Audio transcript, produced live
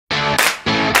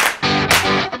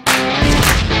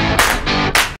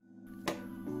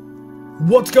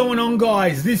What's going on,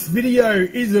 guys? This video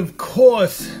is of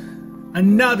course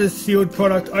another sealed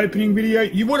product opening video.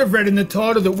 You would have read in the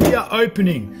title that we are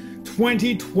opening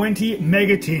 2020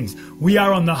 Mega Tins. We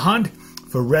are on the hunt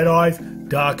for Red-Eyes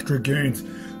Dark Dragoons.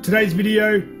 Today's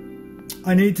video,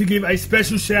 I need to give a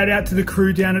special shout out to the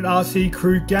crew down at RC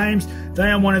Crew Games. They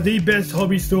are one of the best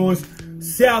hobby stores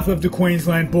south of the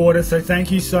Queensland border, so thank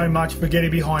you so much for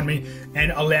getting behind me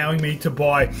and allowing me to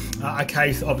buy a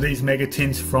case of these Mega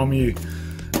Tins from you.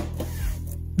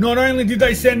 Not only did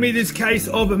they send me this case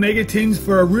of Mega Tins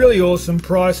for a really awesome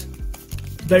price,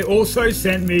 they also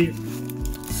sent me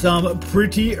some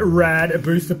pretty rad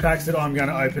booster packs that I'm going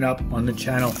to open up on the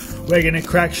channel. We're going to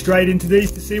crack straight into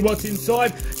these to see what's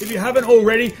inside. If you haven't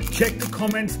already, check the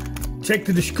comments, check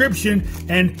the description,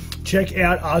 and check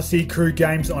out RC Crew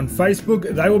Games on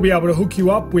Facebook. They will be able to hook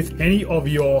you up with any of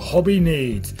your hobby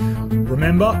needs.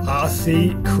 Remember,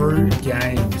 RC Crew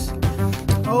Games.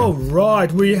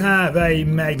 Alright, we have a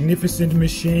magnificent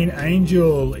machine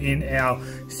angel in our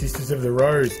Sisters of the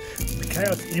Rose. The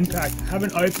Chaos Impact.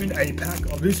 Haven't opened a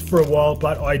pack of this for a while,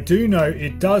 but I do know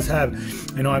it does have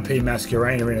an IP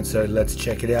Masquerena in it, so let's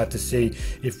check it out to see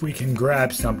if we can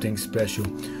grab something special.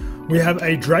 We have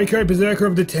a Draco Berserker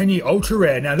of the 10-year Ultra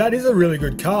Rare. Now that is a really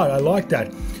good card, I like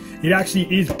that. It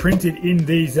actually is printed in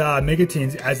these Mega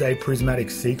Tins as a Prismatic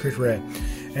Secret Rare.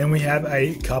 And we have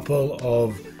a couple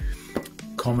of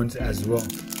commons as well.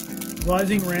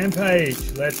 Rising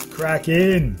Rampage, let's crack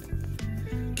in.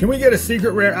 Can we get a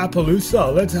Secret Rare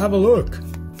Appaloosa? Let's have a look.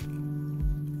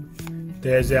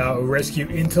 There's our Rescue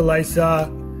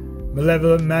Interlacer,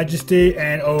 Malevolent Majesty,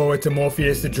 and oh, it's a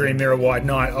Morpheus the Dream Mirror White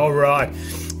Knight. Alright.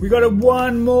 We got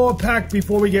one more pack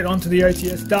before we get onto the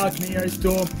OTS Dark Neo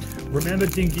Storm. Remember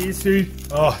Dingirsu?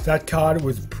 Oh, that card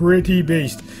was pretty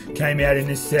beast. Came out in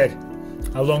this set,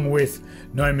 along with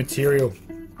no material.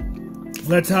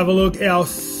 Let's have a look. Our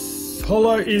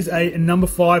holo is a number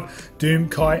 5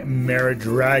 Doomkai Mera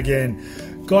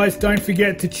Dragon. Guys, don't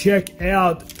forget to check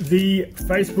out the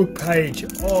Facebook page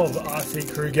of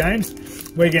RC Crew Games.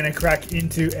 We're going to crack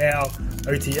into our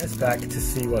OTS pack to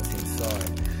see what's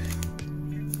inside.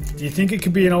 Do you think it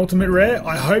could be an ultimate rare?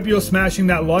 I hope you're smashing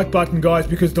that like button, guys,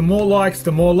 because the more likes,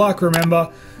 the more luck.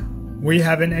 Remember, we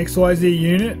have an XYZ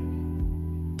unit.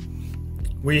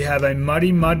 We have a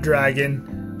Muddy Mud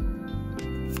Dragon.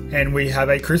 And we have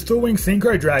a Crystal Wing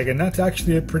Synchro Dragon. That's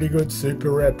actually a pretty good super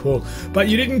rare pull. But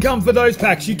you didn't come for those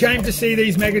packs. You came to see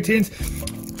these Mega Tins.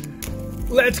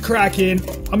 Let's crack in.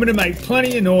 I'm going to make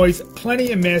plenty of noise,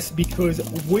 plenty of mess, because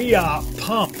we are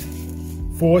pumped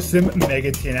for some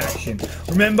Mega Tin action.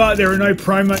 Remember, there are no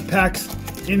promo packs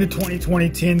in the 2020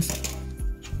 tins,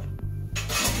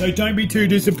 so don't be too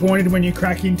disappointed when you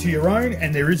crack into your own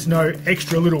and there is no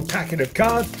extra little packet of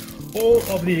cards. All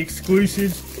of the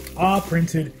exclusives are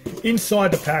printed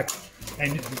inside the pack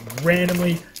and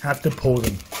randomly have to pull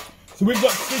them. So we've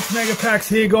got 6 mega packs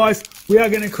here, guys. We are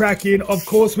going to crack in. Of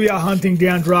course, we are hunting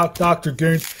down Dark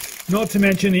Dragoons, not to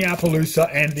mention the Appaloosa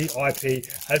and the IP,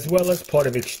 as well as Pot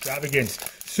of Extravagance.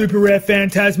 Super rare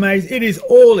Phantasmes. It is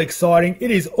all exciting.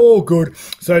 It is all good.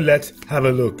 So let's have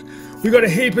a look. We've got a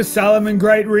heap of Salomon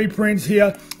Great reprints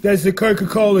here. There's the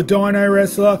Coca-Cola Dino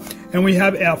Wrestler. And we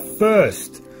have our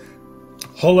first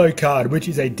holo card, which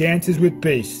is a Dances with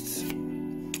Beasts.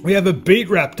 We have a Beat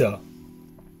Raptor,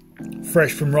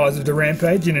 fresh from Rise of the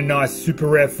Rampage in a nice super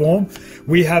rare form.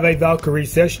 We have a Valkyrie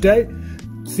Sesh Day.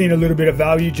 Seen a little bit of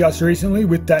value just recently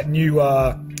with that new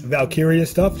Valkyria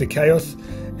stuff, the Chaos.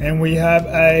 And we have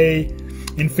a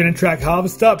Infinitrack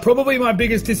Harvester. Probably my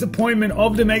biggest disappointment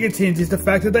of the Mega Tins is the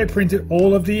fact that they printed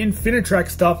all of the Infinitrack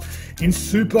stuff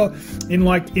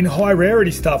in high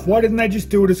rarity stuff. Why didn't they just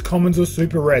do it as commons or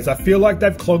super rares? I feel like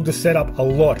they've clogged the setup a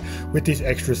lot with this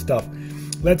extra stuff.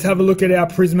 Let's have a look at our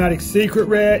Prismatic Secret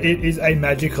Rare. It is a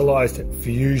Magicalized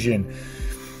Fusion.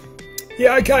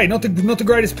 Yeah, okay, not the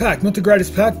greatest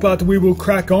pack, but we will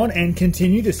crack on and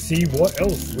continue to see what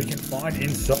else we can find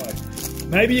inside.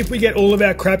 Maybe if we get all of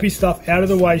our crappy stuff out of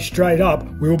the way straight up,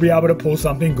 we will be able to pull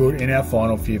something good in our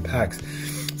final few packs.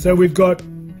 So we've got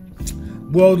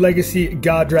World Legacy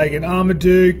Guard Dragon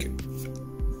Armaduke.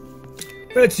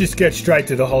 Let's just get straight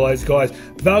to the holos, guys.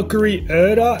 Valkyrie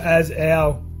Erda as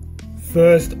our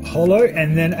first holo,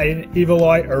 and then an Evil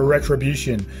Eye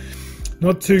Retribution.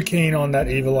 Not too keen on that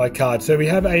Evil Eye card. So we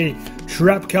have a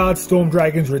Trap card, Storm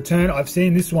Dragon's Return. I've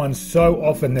seen this one so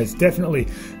often. There's definitely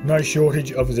no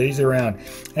shortage of these around.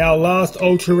 Our last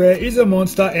ultra rare is a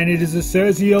monster, and it is a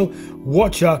Cerziel,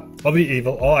 Watcher of the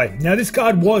Evil Eye. Now, this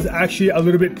card was actually a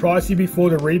little bit pricey before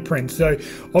the reprint, so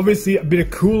obviously a bit of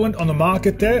coolant on the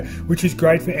market there, which is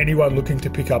great for anyone looking to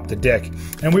pick up the deck.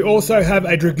 And we also have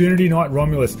a Dragoonity Knight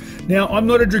Romulus. Now, I'm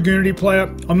not a Dragoonity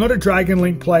player, I'm not a Dragon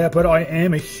Link player, but I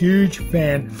am a huge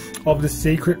fan of the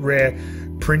secret rare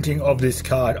printing of this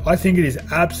card. I think it is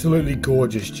absolutely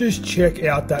gorgeous. Just check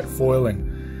out that foiling.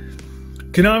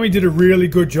 Konami did a really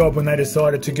good job when they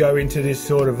decided to go into this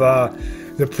sort of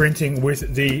the printing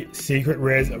with the secret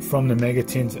rares from the Mega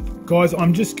Tins. Guys,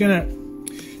 I'm just gonna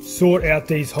sort out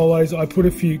these holos. I put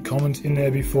a few comments in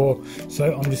there before,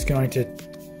 so I'm just going to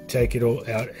take it all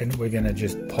out and we're gonna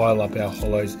just pile up our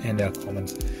holos and our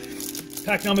comments.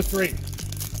 Pack number 3.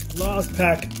 Last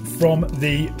pack from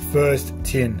the first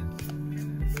tin.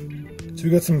 So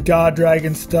we've got some Guard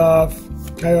Dragon stuff,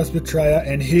 Chaos Betrayer,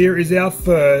 and here is our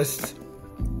first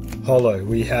holo.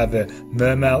 We have a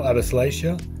Mermail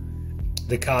Abysslacia,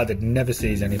 the card that never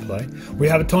sees any play. We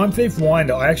have a Time Thief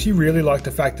Winder. I actually really like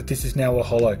the fact that this is now a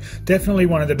holo. Definitely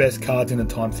one of the best cards in the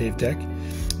Time Thief deck.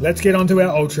 Let's get onto our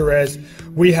ultra rares.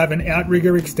 We have an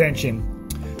Outrigger extension.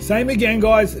 Same again,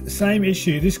 guys, same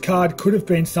issue. This card could have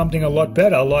been something a lot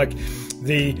better, like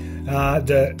the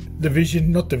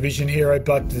Vision, not the Vision Hero,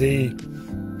 but the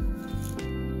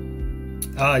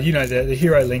you know, the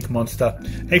Hero Link monster,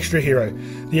 Extra Hero.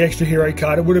 The Extra Hero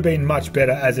card, it would have been much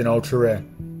better as an ultra rare.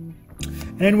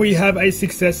 And we have a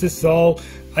Successor Soul,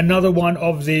 another one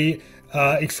of the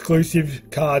exclusive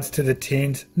cards to the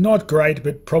tins. Not great,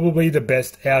 but probably the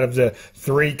best out of the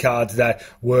 3 cards that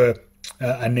were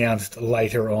announced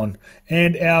later on.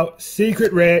 And our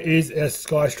secret rare is a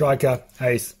Sky Striker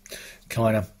Ace,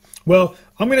 kinda. Well,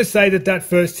 I'm going to say that that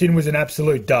first tin was an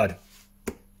absolute dud.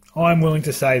 I'm willing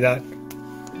to say that.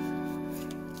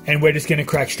 And we're just going to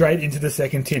crack straight into the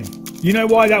second tin. You know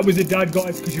why that was a dud,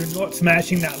 guys? Because you're not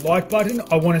smashing that like button.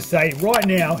 I want to say right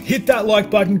now, hit that like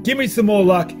button, give me some more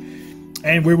luck,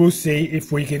 and we will see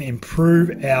if we can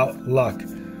improve our luck.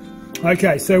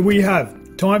 Okay, so we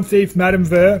have Time Thief Madame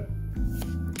Ver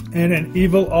and an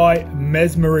Evil Eye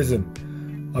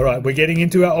Mesmerism. Alright, we're getting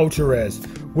into our ultra rares.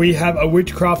 We have a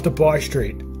Witchcrafter By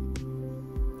Street.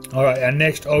 Alright, our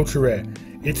next ultra rare.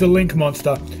 It's a Link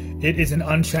monster. It is an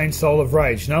Unchained Soul of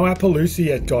Rage. No Appaloosa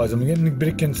yet, guys. I'm getting a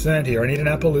bit concerned here. I need an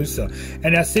Appaloosa.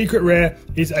 And our secret rare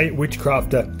is a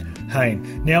Witchcrafter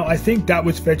Hane. Now, I think that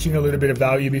was fetching a little bit of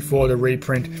value before the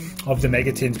reprint of the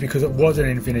Mega Tins because it was an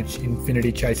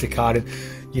Infinity Chaser card. And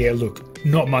yeah, look,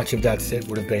 not much of that set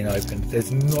would have been opened.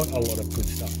 There's not a lot of good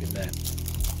stuff in there.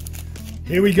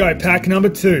 Here we go, pack number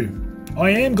 2.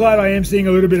 I am glad I am seeing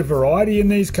a little bit of variety in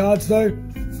these cards, though.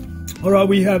 Alright,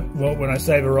 we have, well, when I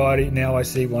say variety, now I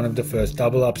see one of the first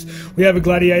double ups. We have a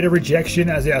Gladiator Rejection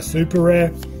as our super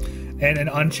rare, and an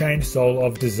Unchained Soul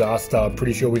of Disaster. I'm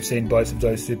pretty sure we've seen both of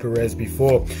those super rares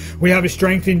before. We have a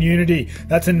Strength in Unity.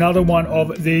 That's another one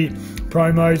of the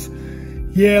promos.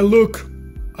 Yeah, look,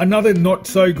 another not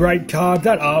so great card.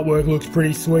 That artwork looks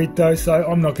pretty sweet though, so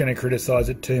I'm not going to criticize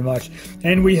it too much.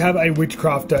 And we have a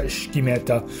Witchcrafter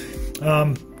Schemata.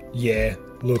 Yeah,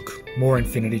 look, more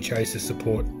Infinity Chaser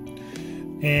support.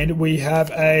 And we have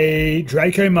a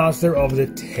Draco Master of the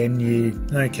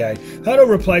Tenyu. Okay, that'll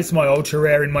replace my Ultra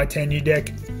Rare in my Tenyu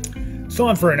deck. It's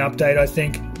time for an update, I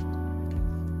think.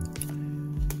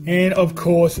 And of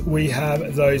course, we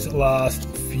have those last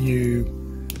few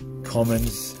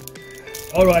commons.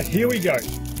 Alright, here we go.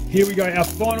 Here we go, our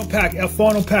final pack,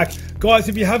 Guys,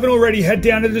 if you haven't already, head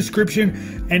down to the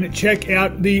description and check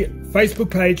out the Facebook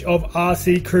page of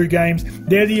RC Crew Games.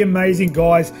 They're the amazing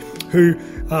guys who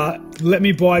let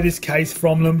me buy this case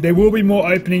from them. There will be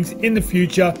more openings in the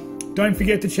future. Don't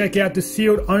forget to check out the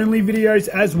sealed only videos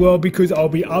as well, because I'll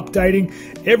be updating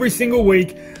every single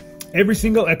week, every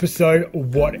single episode,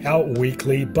 what our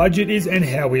weekly budget is and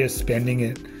how we are spending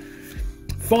it.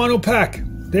 Final pack.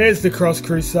 There's the Cross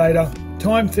Crusader.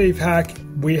 Time Thief hack.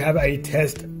 We have a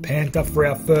Test Panther for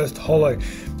our first holo.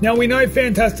 Now we know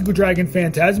Fantastical Dragon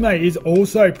Phantasme is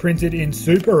also printed in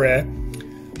super rare,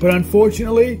 but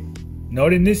unfortunately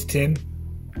not in this tin.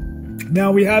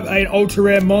 Now we have an ultra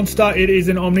rare monster. It is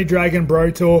an Omni Dragon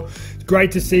Brotor. It's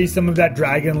great to see some of that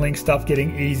Dragon Link stuff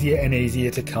getting easier and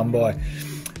easier to come by.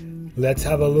 Let's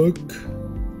have a look.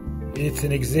 It's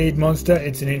an Exceed monster.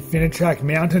 It's an Infinitrack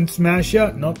Mountain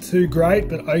Smasher. Not too great,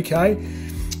 but okay.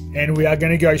 And we are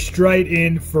going to go straight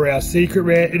in for our secret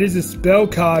rare. It is a spell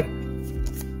card.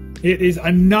 It is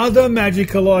another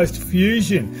Magicalized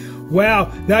Fusion.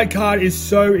 Wow, that card is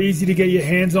so easy to get your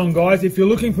hands on, guys. If you're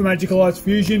looking for Magicalized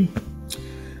Fusion,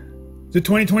 The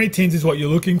 2020 tins is what you're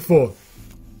looking for.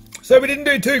 So we didn't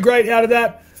do too great out of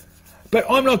that, but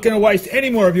I'm not going to waste any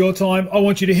more of your time. I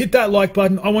want you to hit that like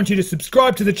button. I want you to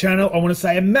subscribe to the channel. I want to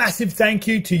say a massive thank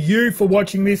you to you for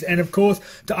watching this, and of course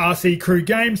to RC Crew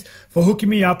Games for hooking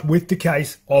me up with the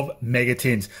case of Mega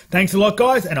Tins. Thanks a lot,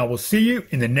 guys, and I will see you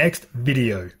in the next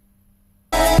video.